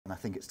And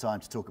I think it's time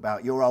to talk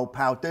about your old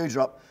pal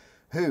Doudrop,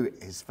 who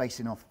is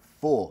facing off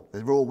for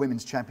the Raw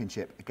Women's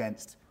Championship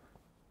against,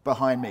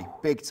 behind me,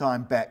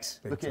 big-time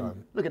Becks.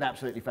 Looking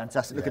absolutely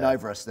fantastic, looking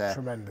over us there.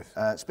 Tremendous.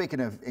 Speaking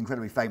of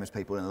incredibly famous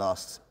people in the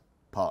last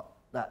part,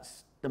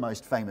 that's the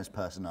most famous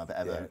person I've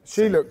ever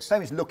seen.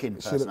 Famous looking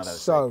person I've ever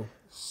seen.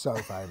 So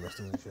famous,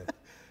 doesn't she?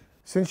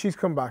 Since she's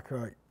come back,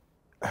 like,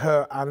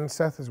 her and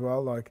Seth as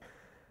well, like,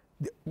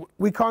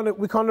 we kind of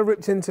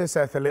ripped into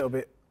Seth a little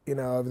bit, you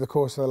know, over the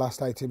course of the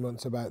last 18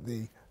 months about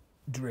the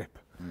drip.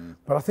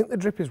 But I think the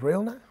drip is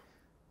real now.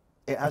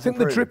 I think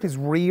the drip is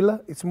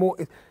realer. It's more.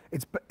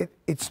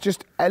 It's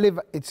just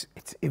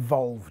it's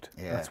evolved.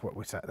 Yeah. That's what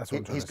we say. That's what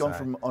I'm trying to say. He's gone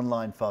from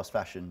online fast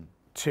fashion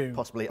to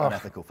possibly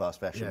unethical fast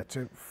fashion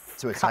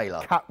to a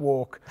tailor.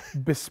 Catwalk,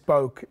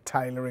 bespoke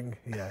tailoring.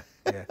 Yeah.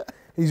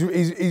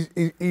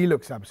 He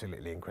looks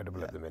absolutely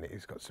incredible at the minute.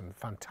 He's got some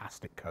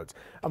fantastic coats.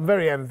 I'm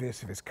very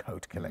envious of his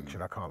coat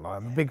collection. I can't lie.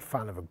 I'm a big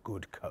fan of a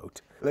good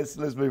coat. Let's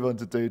move on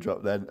to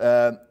Doudrop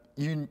then.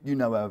 You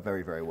know her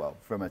very, very well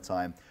from her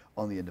time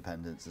on the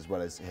Independents as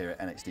well as here at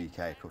NXT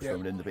UK, of course, from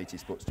within the BT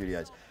Sports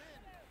Studios.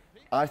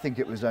 I think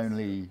it was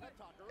only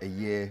a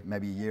year,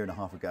 maybe a year and a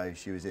half ago,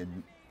 she was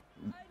in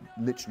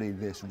literally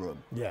this room.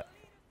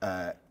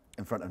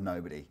 In front of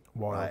nobody.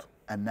 Wild. Right?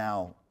 And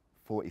now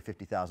 40,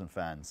 50,000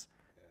 fans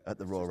at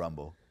the Royal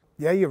Rumble.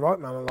 Yeah, you're right,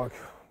 man. Like,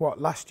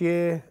 what, last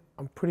year,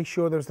 I'm pretty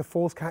sure there was the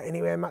Falls Count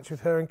Anywhere match with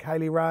her and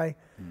Kaylee Ray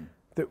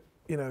that,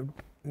 you know,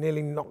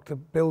 nearly knocked the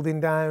building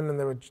down, and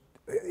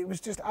it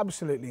was just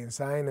absolutely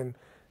insane. And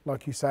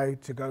like you say,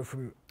 to go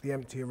from the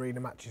empty arena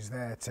matches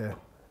there to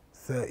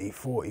 30,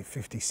 40,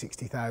 50,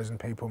 60,000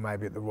 people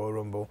maybe at the Royal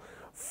Rumble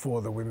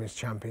for the Women's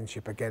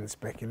Championship against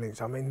Becky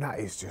Lynch. I mean, that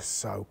is just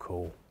so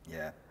cool.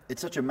 Yeah.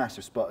 It's such a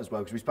massive spot as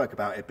well, because we spoke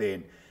about it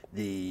being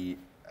the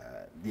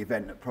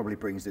event that probably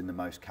brings in the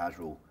most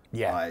casual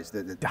eyes,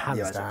 that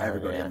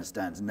everybody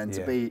understands. And then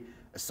to be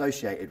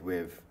associated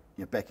with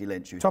Becky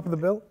Lynch, who's top of the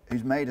bill,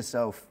 who's made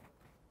herself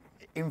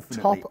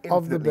infinitely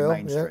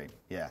mainstream.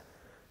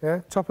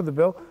 Yeah, top of the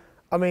bill.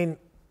 I mean,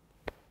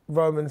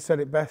 Roman said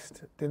it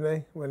best, didn't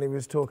he, when he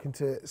was talking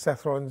to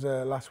Seth Rollins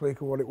last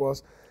week, or what it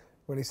was,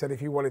 when he said if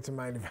he wanted to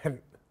main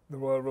event the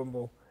Royal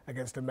Rumble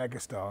against a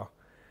megastar,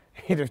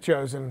 he'd have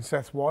chosen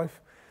Seth's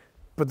wife.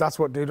 But that's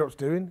what Doudrop's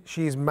doing.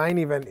 She's main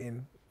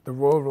eventing the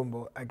Royal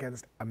Rumble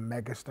against a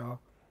megastar.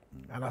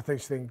 And I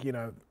think, you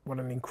know, what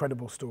an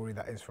incredible story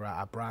that is for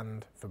our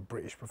brand, for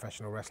British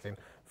professional wrestling,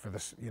 for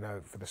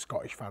the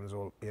Scottish fans,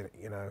 all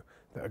you know,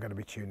 that are going to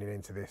be tuning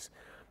into this.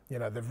 You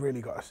know, they've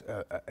really got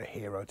a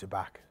hero to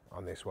back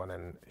on this one,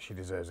 and she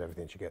deserves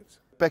everything she gets.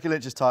 Becky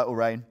Lynch's title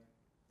reign,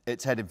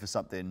 it's heading for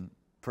something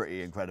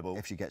pretty incredible.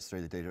 If she gets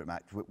through the Doudrop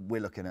match,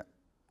 we're looking at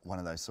one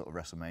of those sort of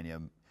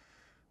WrestleMania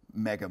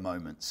mega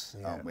moments,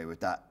 aren't we, with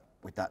that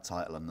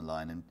title on the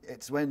line? And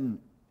it's when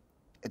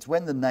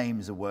the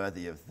names are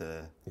worthy of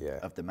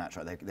the match,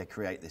 right? They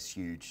create this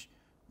huge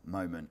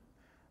moment.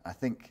 I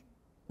think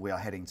we are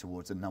heading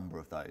towards a number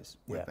of those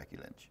with Becky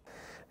Lynch.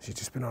 She's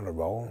just been on a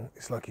roll.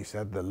 It's like you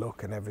said, the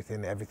look and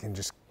everything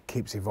just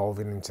keeps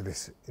evolving into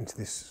this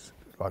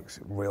like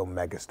real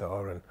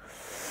megastar. And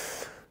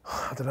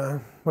I don't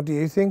know, what do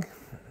you think?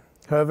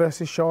 Her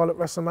versus Charlotte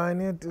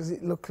WrestleMania, does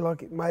it look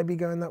like it may be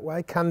going that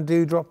way? Can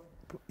Doudrop,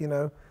 you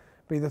know,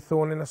 be the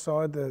thorn in the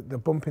side, the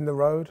bump in the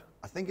road?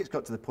 I think it's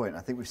got to the point, I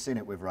think we've seen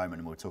it with Roman,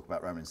 and we'll talk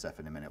about Roman and Seth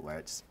in a minute, where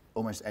it's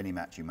almost any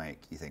match you make,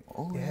 you think,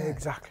 oh yeah.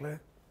 Exactly.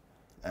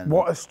 And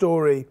what a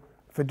story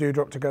for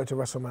Doudrop to go to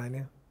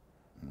WrestleMania.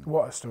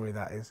 What a story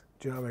that is.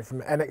 Do you know what I mean?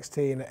 From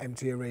NXT in an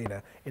empty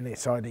arena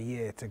inside a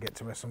year to get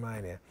to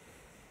WrestleMania.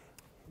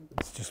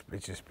 It's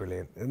just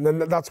brilliant. And then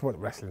that's what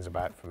wrestling's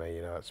about for me,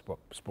 you know, that's what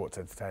sports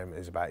entertainment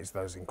is about, is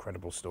those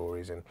incredible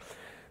stories. And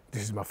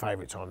this is my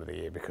favourite time of the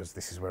year, because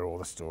this is where all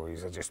the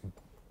stories are just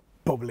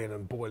bubbling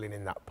and boiling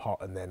in that pot,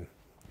 and then,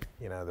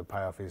 you know, the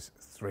payoff is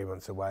 3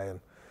 months away, and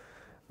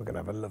we're going to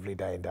have a lovely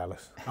day in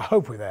Dallas. I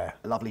hope we're there.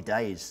 Lovely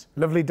days.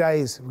 Lovely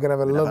days. We're going to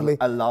have a lovely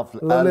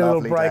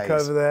little break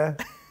over there.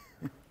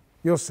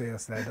 You'll see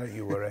us there, don't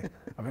you worry.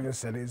 I've even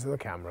said it to the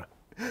camera.